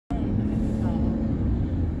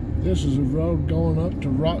This is a road going up to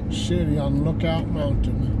Rock City on Lookout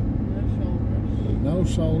Mountain. No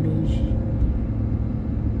shoulders.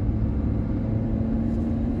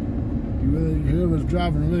 Whoever's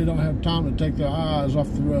driving really don't have time to take their eyes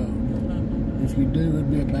off the road. If you do,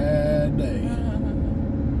 it'd be a bad day.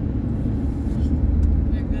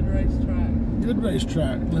 A good racetrack. Good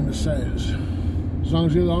racetrack, Linda says. As long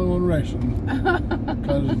as you're the only one racing.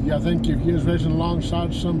 Because I think if you was racing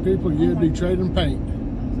alongside some people, you'd be trading paint.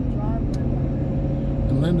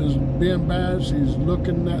 And Linda's being bad, she's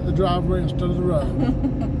looking at the driveway instead of the road.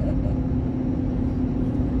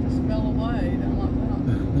 Just fell away, don't like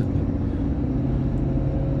that.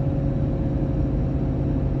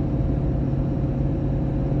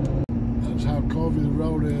 That's how curvy the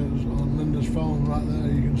road is on Linda's phone right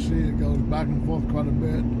there. You can see it goes back and forth quite a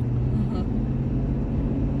bit.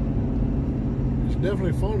 It's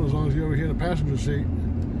definitely fun as long as you're over here in the passenger seat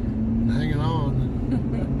and hanging on.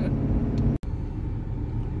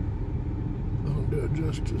 Don't do it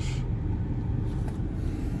justice.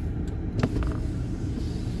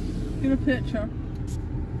 Get a picture.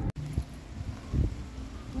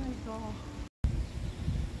 There you go.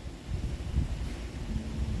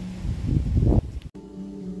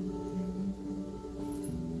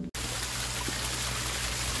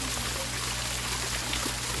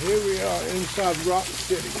 Here we are inside Rock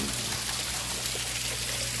City.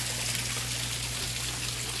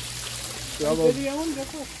 See all those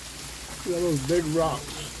big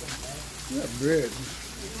rocks. That bridge.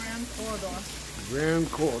 The Grand Corridor. Grand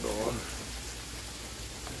Corridor.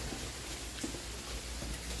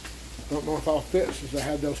 Don't know if I'll fit since I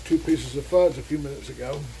had those 2 pieces of fudge a few minutes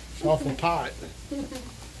ago. It's awful tight.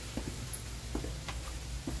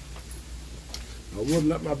 I would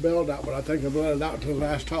let my belt out, but I think I've let it out to the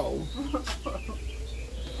last hole.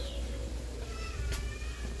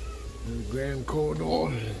 The Grand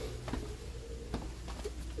Corridor.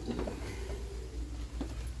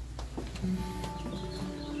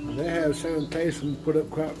 They have sanitation put up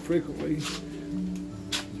quite frequently.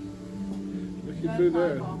 Look you through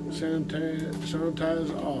there.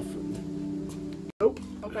 Sanitize often. Nope.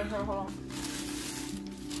 Okay, hold on.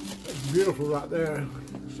 That's beautiful right there.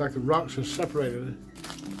 It's like the rocks are separated.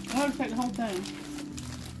 I want to take the whole thing.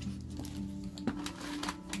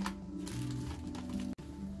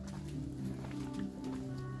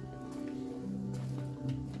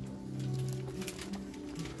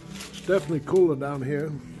 It's definitely cooler down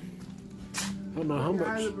here. I don't know how much.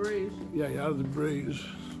 Out of the breeze. Yeah, you're out of the breeze.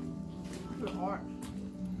 The arch.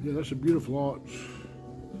 Yeah, that's a beautiful arch.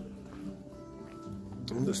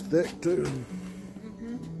 And it's thick too.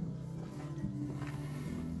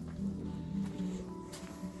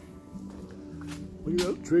 Look at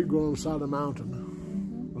that tree growing on the side of the mountain,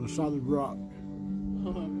 on the side of the rock.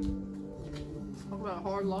 Talk about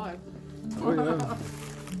hard life. Oh yeah.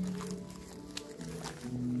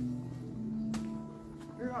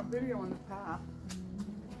 You're not videoing the path.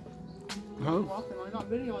 Huh? You're walking on. You're not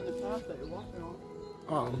videoing the path that you're walking on.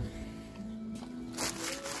 Oh.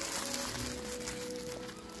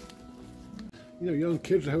 You know, young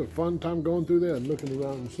kids have a fun time going through there and looking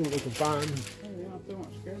around and seeing what they can find. Oh yeah, I feel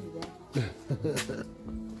not scared of that.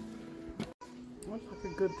 Looks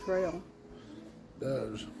like a good trail. It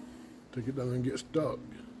does. Take it down and get stuck.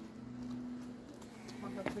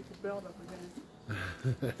 I'm gonna pick the belt up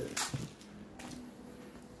again.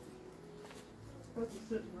 Supposed to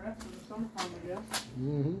sit and rest in the summertime, I guess.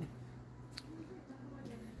 Mm-hmm.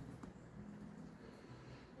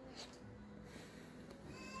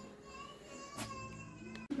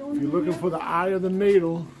 If you're looking for the eye of the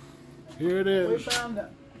needle, here it We is. found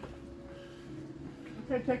it.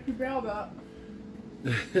 Okay, take your belt up.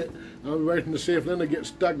 I'm waiting to see if Linda gets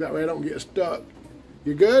stuck. That way I don't get stuck.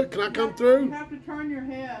 You good? Can I come through? You have to turn your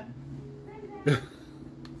head.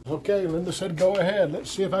 Okay, Linda said go ahead. Let's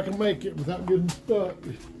see if I can make it without getting stuck.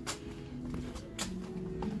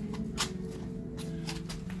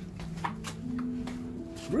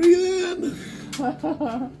 Breathe in.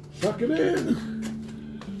 Suck it in.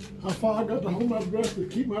 How far I got to hold my breath to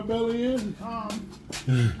keep my belly in?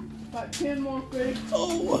 About 10 more feet.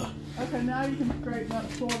 Oh! Okay, now you can straighten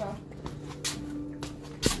up, sort of.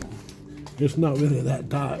 It's not really that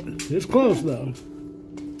tight. It's close though.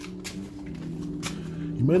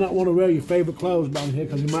 You may not want to wear your favorite clothes down here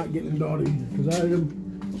because you might get dirty. Because I am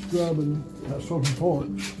scrubbing at certain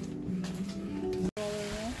points.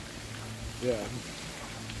 Yeah.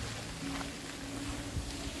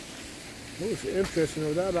 Well, it's interesting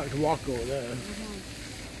over there. I'd like to walk over there.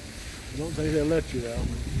 I don't think they'll let you though.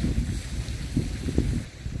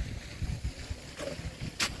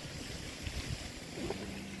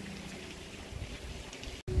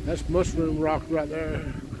 That's Mushroom Rock right there.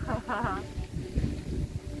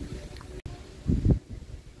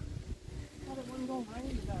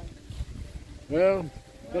 Well,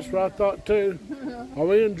 that's what I thought too. Are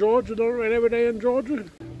we in Georgia? Don't it rain every day in Georgia?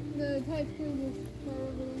 The type 2 was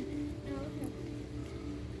terrible.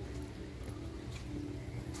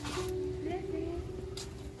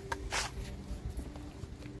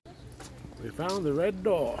 We found the red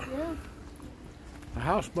door. Yeah. The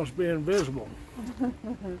house must be invisible. It's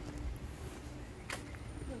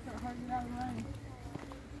hard to get out of the rain.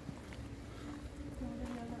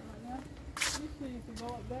 You see, you can go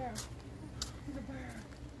up there. See the bear.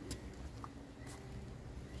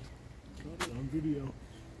 Got it on video.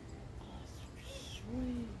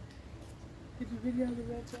 Sweet. Did you video the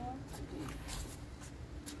red door?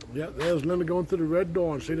 Yeah, there's Linda going through the red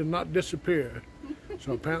door and she did not disappear.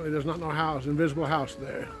 So apparently there's not no house, invisible house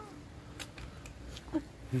there.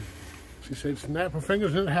 She said snap her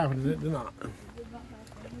fingers and it happened, and it did not. It did not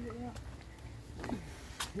happen. Look at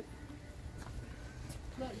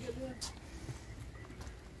that. Look, get this.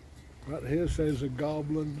 Right here says the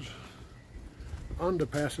goblins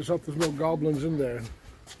underpass. Let's hope there's no goblins in there.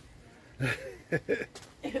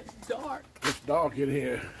 It's dark. It's dark in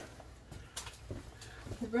here.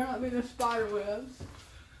 There better not be no spider webs.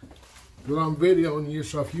 Well, I'm videoing you,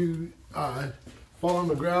 so if you fall on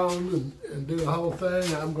the ground and do the whole thing,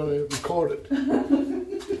 I'm going to record it.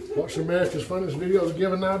 What's America's funniest videos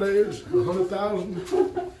given nowadays? 100,000.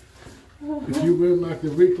 If you win like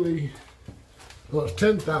the weekly, well, it's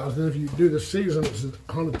 10,000. If you do the season, it's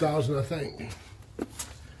 100,000, I think.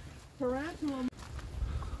 Tarantula.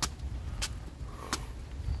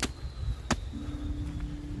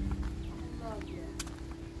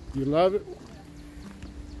 You love it?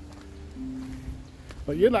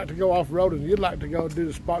 But you'd like to go off-roading. You'd like to go do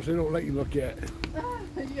the spots they don't let you look at.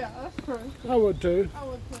 Yeah, that's true. I would too. I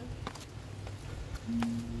would too.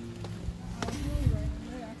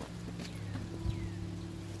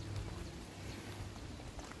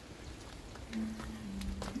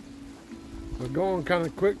 We're going kind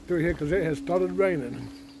of quick through here because it has started raining.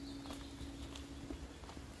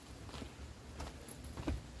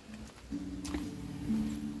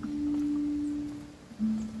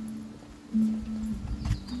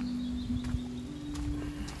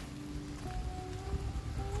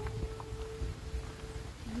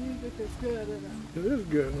 Music is good, isn't it? It is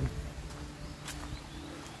good.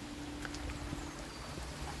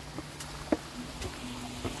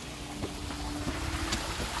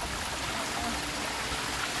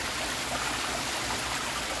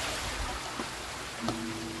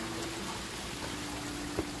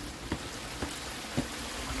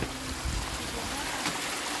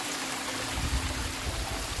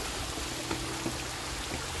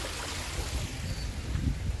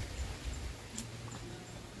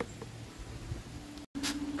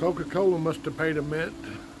 Coca-Cola must have paid a mint.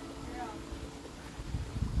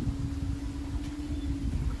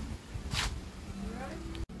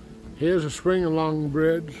 Here's a swing along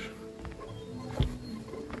bridge.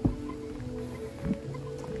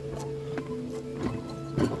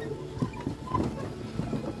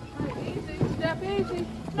 Hey, easy, step easy.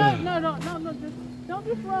 No, don't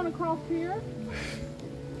just run across here.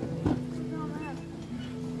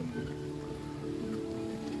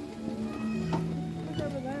 Look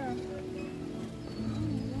over there.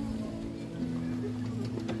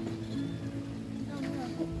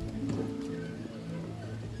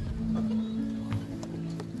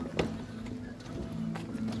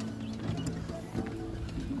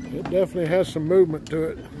 It definitely has some movement to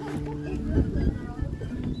it.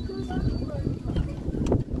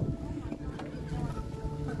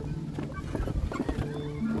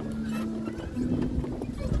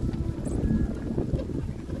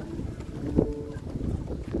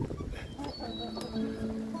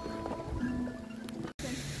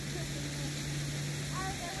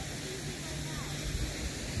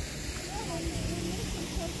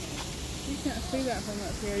 You can't see that from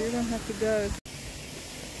up here. You're gonna have to go.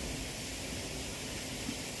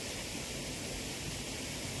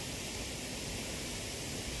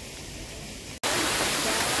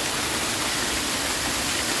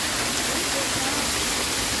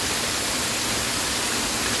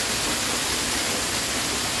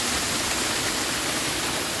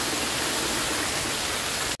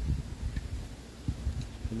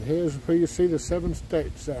 And here's where you see the 7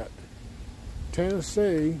 states at.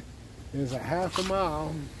 Tennessee is a half a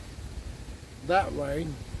mile that way.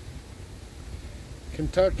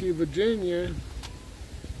 Kentucky, Virginia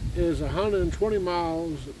is 120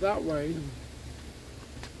 miles that way.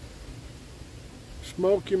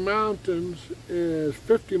 Smoky Mountains is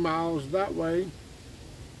 50 miles that way.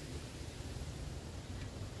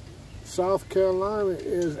 South Carolina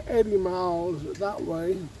is 80 miles that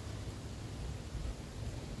way.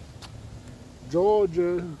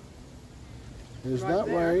 Georgia is that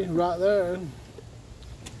way, right there.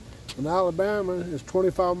 And Alabama is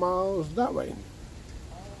 25 miles that way.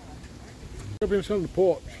 Go up here and sit on the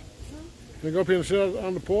porch. Can I go up here and sit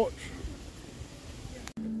on the porch?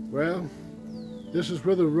 Well, this is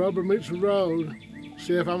where the rubber meets the road.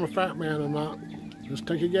 See if I'm a fat man or not. Let's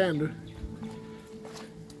take a gander.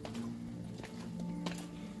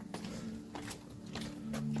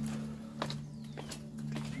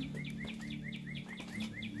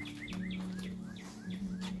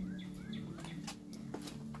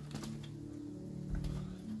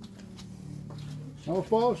 So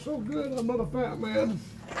far, so good. I'm not a fat man.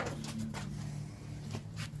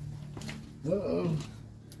 Uh-oh.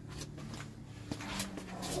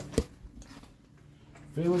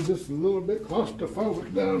 Feeling just a little bit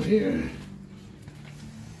claustrophobic down here.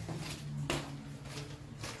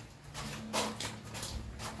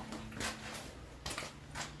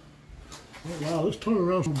 Oh, wow, let's turn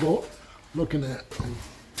around some boat looking at.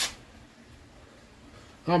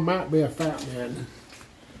 I might be a fat man.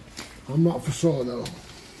 I'm not for sure though.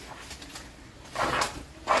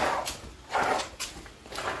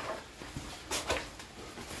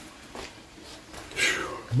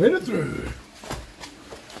 Made it through.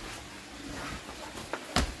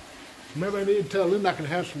 Maybe I need to tell Linda I can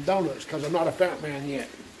have some donuts because I'm not a fat man yet.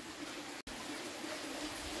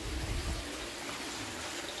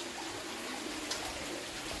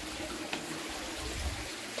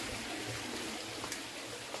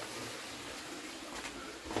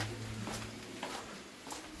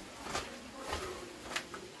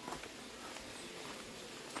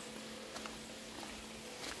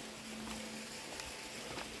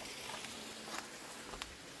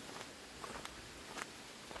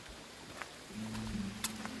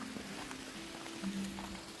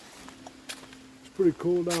 Pretty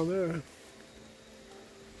cool down there.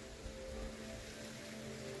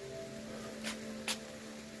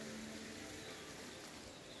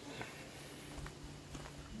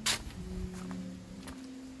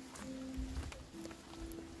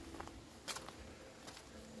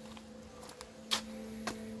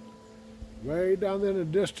 Way down there in the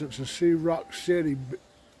distance, I see Rock City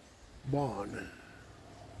barn.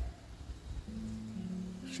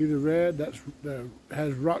 See the red? That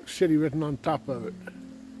has Rock City written on top of it.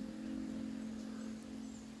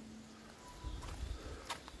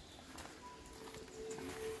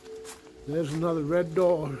 There's another red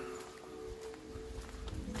door.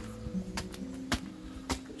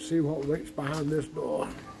 Let's see what waits behind this door.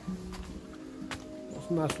 That's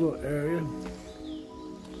a nice little area.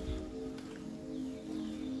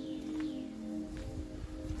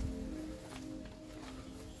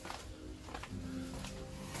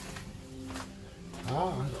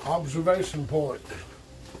 Observation point.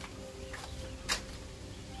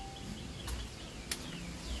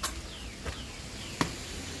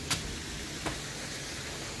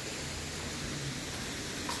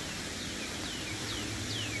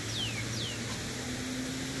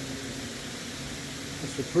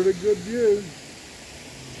 It's a pretty good view.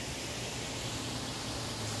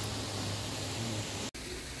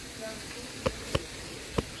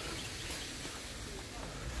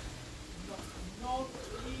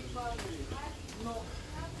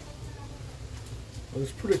 Well,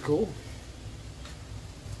 it's pretty cool.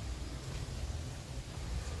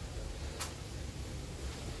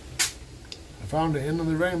 I found the end of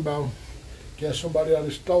the rainbow. Guess somebody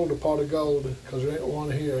already stole the pot of gold because there ain't one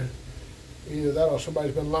here. Either that or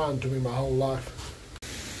somebody's been lying to me my whole life.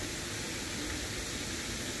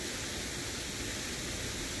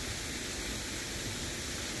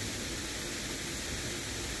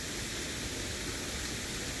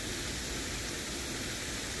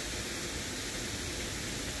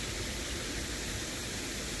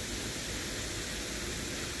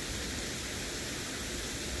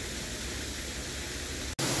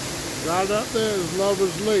 Right up there is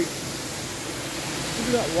Lover's Lake. Look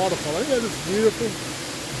at that waterfall. Ain't that just beautiful?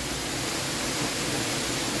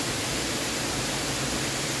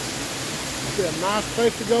 It'd be a nice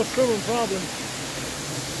place to go swimming, probably.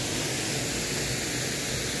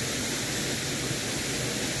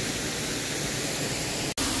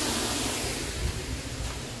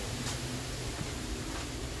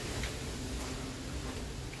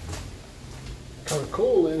 Kind of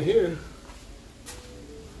cool in here.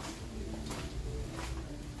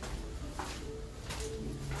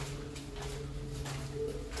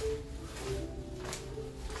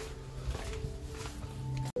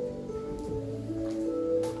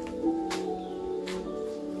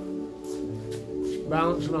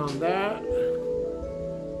 balancing on that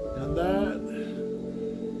and that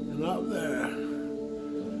and up there.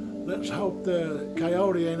 Let's hope the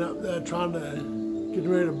coyote ain't up there trying to get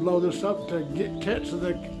ready to blow this up to catch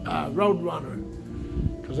the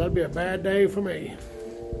roadrunner, because that'd be a bad day for me.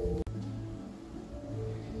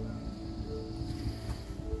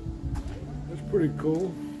 That's pretty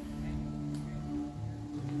cool.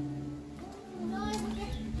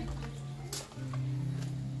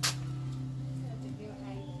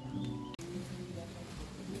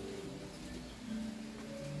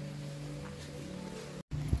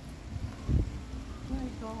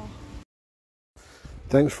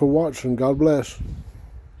 Thanks for watching. God bless.